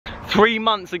3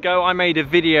 months ago I made a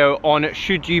video on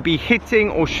should you be hitting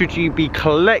or should you be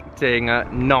collecting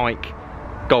Nike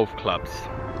golf clubs.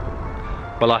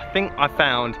 Well, I think I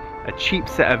found a cheap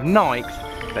set of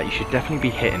Nikes that you should definitely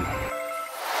be hitting.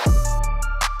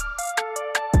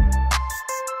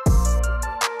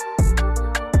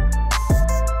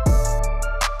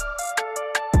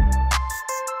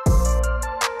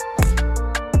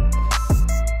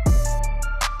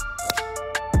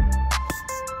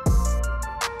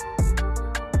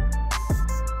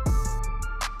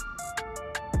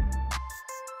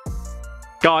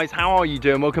 Guys, how are you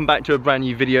doing? Welcome back to a brand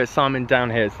new video. It's Simon down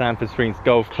here at Sandford Springs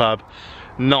Golf Club.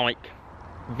 Nike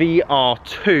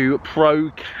VR2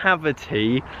 Pro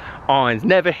Cavity irons.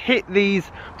 Never hit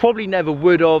these, probably never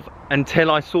would have until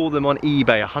I saw them on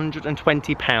eBay.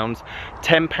 £120,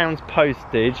 £10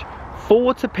 postage,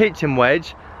 4 to pitch and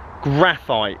wedge,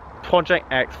 graphite,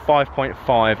 Project X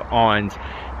 5.5 irons.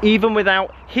 Even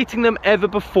without hitting them ever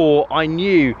before, I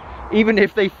knew even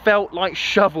if they felt like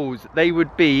shovels, they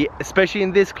would be, especially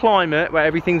in this climate where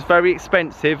everything's very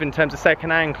expensive in terms of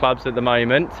second-hand clubs at the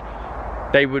moment,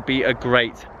 they would be a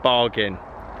great bargain.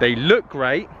 They look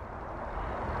great.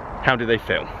 How do they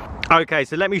feel? Okay,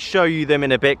 so let me show you them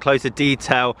in a bit closer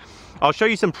detail. I'll show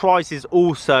you some prices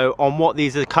also on what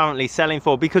these are currently selling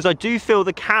for, because I do feel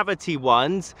the cavity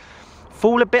ones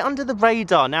fall a bit under the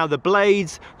radar. Now the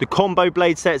blades, the combo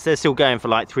blade sets, they're still going for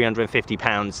like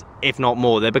 £350, if not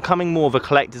more. They're becoming more of a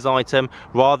collector's item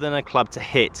rather than a club to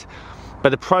hit. But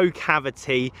the Pro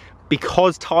Cavity,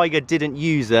 because Tiger didn't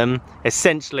use them,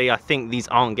 essentially I think these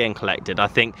aren't getting collected. I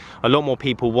think a lot more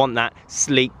people want that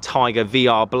sleek Tiger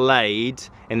VR blade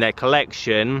in their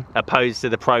collection opposed to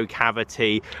the Pro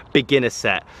Cavity beginner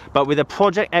set. But with a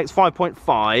Project X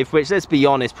 5.5, which, let's be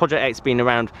honest, Project X been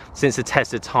around since the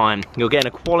test of time, you're getting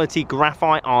a quality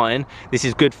graphite iron. This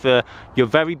is good for your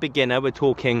very beginner. We're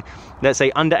talking, let's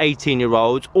say, under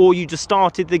 18-year-olds, or you just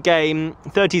started the game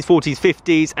 30s, 40s,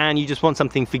 50s, and you just want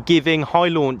something forgiving, high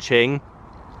launching.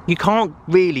 You can't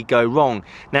really go wrong.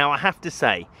 Now, I have to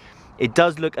say, it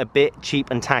does look a bit cheap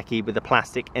and tacky with the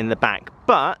plastic in the back,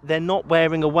 but they're not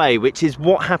wearing away, which is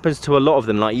what happens to a lot of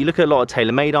them. Like, you look at a lot of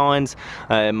TaylorMade irons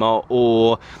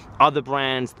or other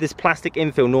brands, this plastic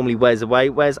infill normally wears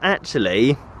away, whereas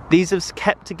actually these have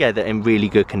kept together in really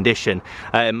good condition.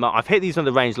 I've hit these on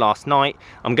the range last night.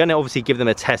 I'm going to obviously give them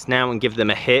a test now and give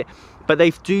them a hit, but they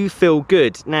do feel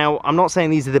good. Now, I'm not saying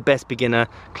these are the best beginner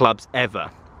clubs ever,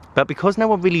 but because no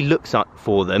one really looks up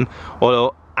for them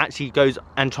or actually goes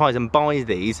and tries and buys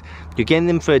these, you're getting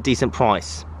them for a decent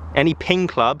price. Any ping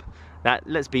club that,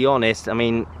 let's be honest, I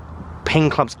mean, ping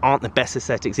clubs aren't the best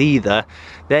aesthetics either.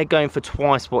 They're going for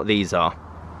twice what these are,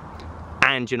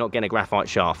 and you're not getting a graphite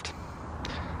shaft.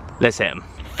 Let's hit them.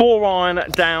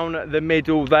 4-iron down the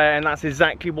middle there, and that's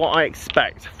exactly what I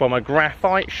expect from a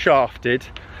graphite shafted,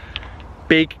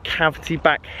 big cavity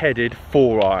back headed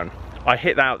 4-iron. I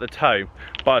hit that out the toe,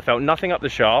 but I felt nothing up the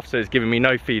shaft, so it's giving me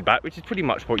no feedback, which is pretty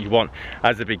much what you want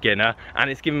as a beginner, and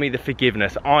it's giving me the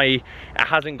forgiveness. It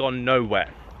hasn't gone nowhere.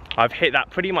 I've hit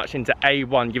that pretty much into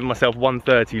A1, giving myself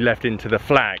 130 left into the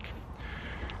flag.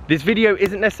 This video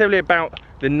isn't necessarily about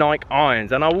the Nike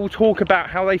irons, and I will talk about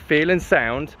how they feel and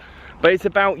sound, but it's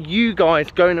about you guys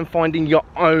going and finding your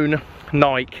own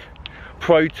Nike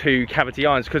Pro 2 cavity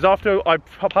irons, because after I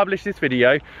publish this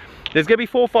video, there's going to be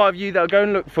 4 or 5 of you that'll go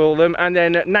and look for them, and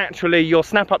then naturally you'll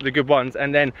snap up the good ones,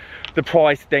 and then the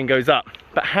price then goes up.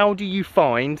 But how do you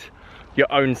find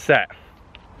your own set?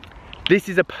 This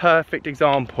is a perfect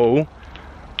example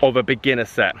of a beginner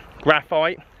set.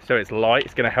 Graphite, so it's light,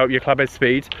 it's going to help your club head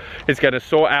speed, it's going to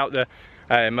sort out the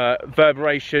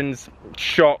reverberations,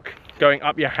 shock going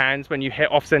up your hands when you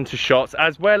hit off-center shots,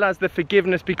 as well as the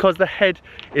forgiveness because the head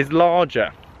is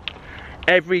larger.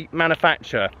 Every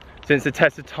manufacturer since the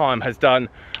test of time has done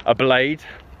a blade,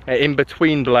 an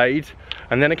in-between blade,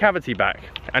 and then a cavity back.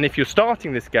 And if you're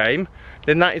starting this game,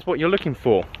 then that is what you're looking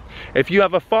for. If you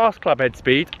have a fast club head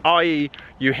speed, i.e.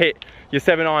 you hit your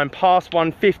 7-iron past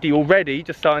 150 already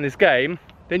just starting this game,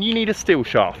 then you need a steel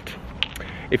shaft.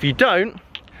 If you don't,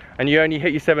 and you only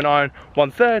hit your 7-iron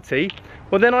 130,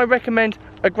 well then I recommend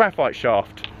a graphite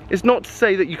shaft. It's not to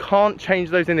say that you can't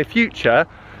change those in the future,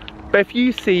 but if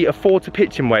you see a 4 to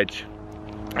pitch and wedge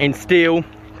in steel,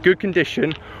 good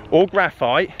condition, or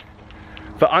graphite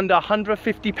for under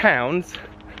 £150,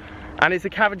 and it's a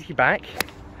cavity back,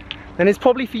 then it's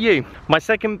probably for you. My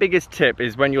second biggest tip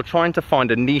is when you're trying to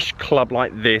find a niche club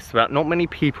like this that not many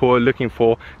people are looking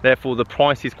for, therefore the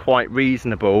price is quite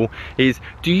reasonable, is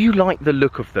do you like the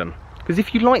look of them? Because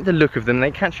if you like the look of them,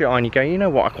 they catch your eye and you go, you know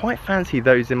what, I quite fancy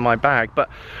those in my bag, but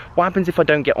what happens if I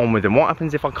don't get on with them? What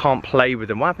happens if I can't play with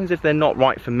them? What happens if they're not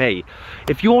right for me?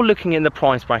 If you're looking in the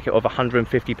price bracket of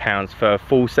 £150 for a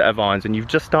full set of irons and you've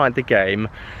just started the game,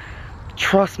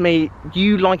 trust me,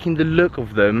 you liking the look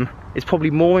of them is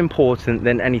probably more important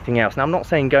than anything else. Now, I'm not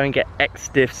saying go and get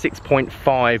X-Stiff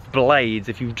 6.5 blades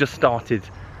if you've just started.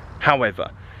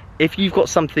 However, if you've got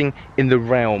something in the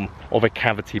realm of a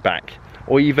cavity back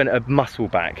or even a muscle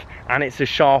back, and it's a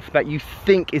shaft that you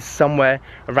think is somewhere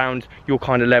around your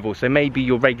kind of level, so maybe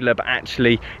you're regular but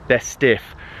actually they're stiff,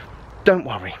 don't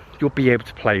worry, you'll be able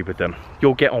to play with them.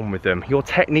 You'll get on with them. Your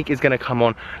technique is going to come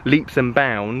on leaps and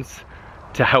bounds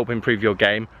to help improve your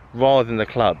game rather than the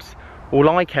clubs. All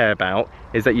I care about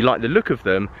is that you like the look of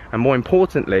them, and more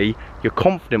importantly, you're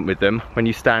confident with them when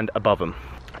you stand above them.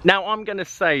 Now, I'm going to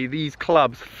say these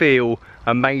clubs feel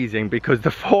amazing because the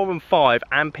 4 and 5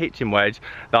 and pitching wedge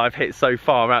that I've hit so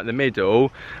far out the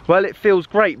middle, well, it feels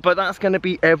great, but that's going to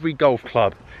be every golf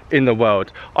club in the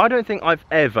world. I don't think I've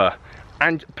ever,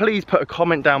 and please put a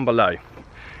comment down below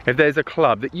if there's a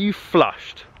club that you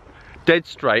flushed dead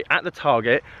straight at the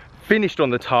target, finished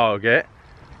on the target,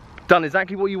 done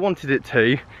exactly what you wanted it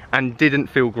to, and didn't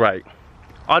feel great.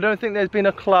 I don't think there's been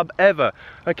a club ever.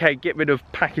 Okay, get rid of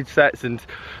package sets and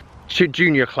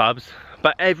junior clubs,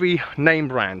 but every name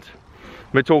brand,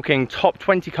 we're talking top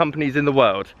 20 companies in the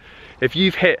world, if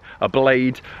you've hit a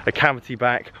blade, a cavity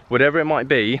back, whatever it might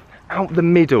be, out the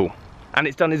middle, and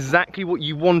it's done exactly what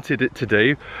you wanted it to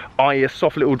do, i.e. a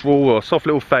soft little draw or a soft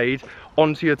little fade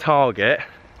onto your target,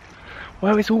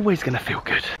 well, it's always going to feel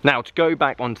good. Now, to go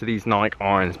back onto these Nike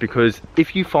irons, because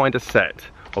if you find a set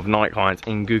of Nike irons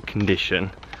in good condition,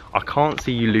 I can't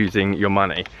see you losing your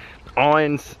money.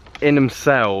 Irons in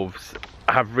themselves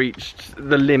have reached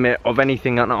the limit of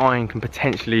anything an iron can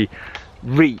potentially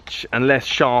reach unless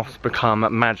shafts become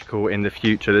magical in the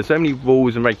future. There's so many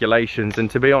rules and regulations, and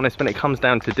to be honest, when it comes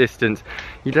down to distance,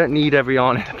 you don't need every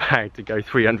iron in the bag to go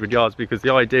 300 yards, because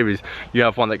the idea is you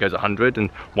have one that goes 100 and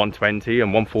 120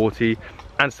 and 140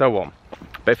 and so on.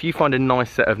 But if you find a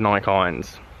nice set of Nike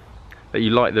irons that you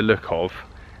like the look of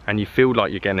and you feel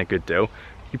like you're getting a good deal,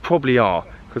 you probably are,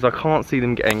 because I can't see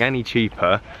them getting any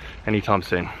cheaper anytime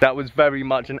soon. That was very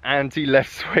much an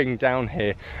anti-left swing down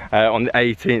here on the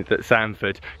 18th at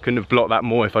Sandford. Couldn't have blocked that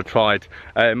more if I tried.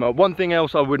 One thing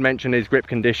else I would mention is grip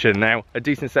condition. Now, a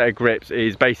decent set of grips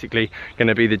is basically going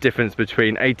to be the difference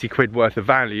between 80 quid worth of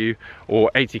value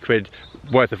or 80 quid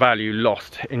worth of value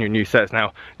lost in your new sets.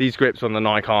 Now, these grips on the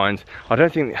Nike irons, I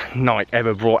don't think Nike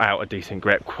ever brought out a decent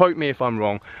grip. Quote me if I'm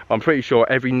wrong, but I'm pretty sure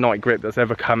every Nike grip that's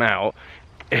ever come out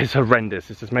is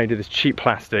horrendous. It's just made of this cheap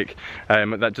plastic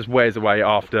that just wears away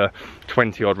after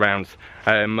 20 odd rounds.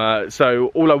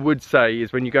 So all I would say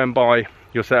is when you go and buy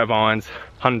your set of irons,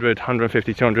 100,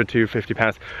 150, 200, 250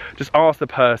 pounds, just ask the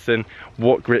person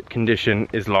what grip condition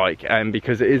is like,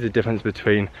 because it is a difference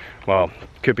between, well,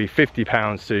 could be 50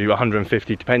 pounds to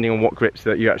 150 depending on what grips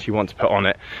that you actually want to put on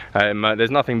it.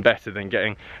 There's nothing better than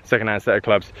getting a second-hand set of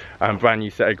clubs and brand new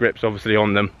set of grips obviously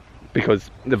on them, because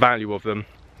the value of them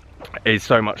is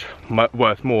so much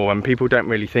worth more, and people don't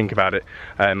really think about it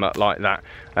like that.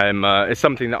 It's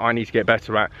something that I need to get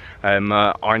better at.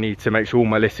 I need to make sure all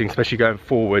my listings, especially going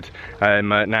forward,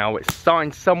 now it's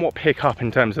starting to somewhat pick up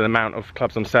in terms of the amount of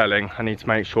clubs I'm selling. I need to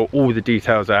make sure all the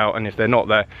details are out, and if they're not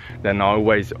there, then I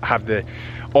always have the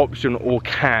option or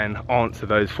can answer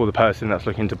those for the person that's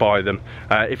looking to buy them,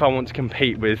 if I want to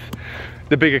compete with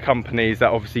the bigger companies that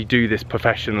obviously do this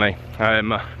professionally.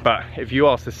 But if you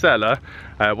ask the seller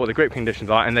what the grip conditions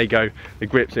are and they go, the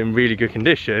grip's in really good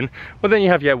condition, well, then you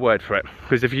have your word for it,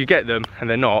 because if you get them and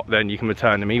they're not, then you can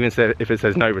return them. Even if it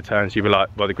says no returns, you'll be like,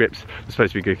 well, the grips are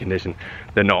supposed to be good condition,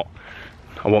 they're not,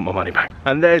 I want my money back.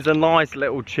 And there's a nice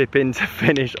little chip in to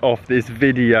finish off this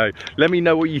video. Let me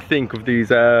know what you think of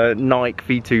these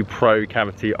Nike V2 Pro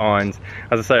cavity irons.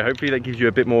 As I say, hopefully that gives you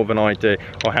a bit more of an idea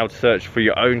on how to search for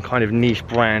your own kind of niche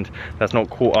brand that's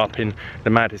not caught up in the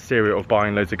mad hysteria of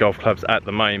buying loads of golf clubs at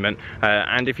the moment.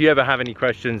 And if you ever have any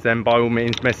questions, then by all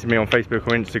means message me on Facebook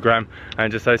or Instagram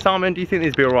and just say, Simon, do you think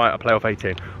these will be alright? I play off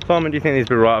 18. Simon, do you think these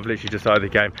will be alright? I've literally just started the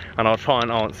game, and I'll try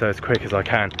and answer as quick as I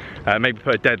can. Maybe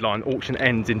put a deadline, auction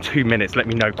ends in 2 minutes, let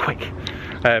me know quick.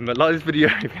 Like this video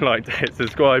if you liked it,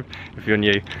 subscribe if you're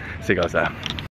new. See you guys there.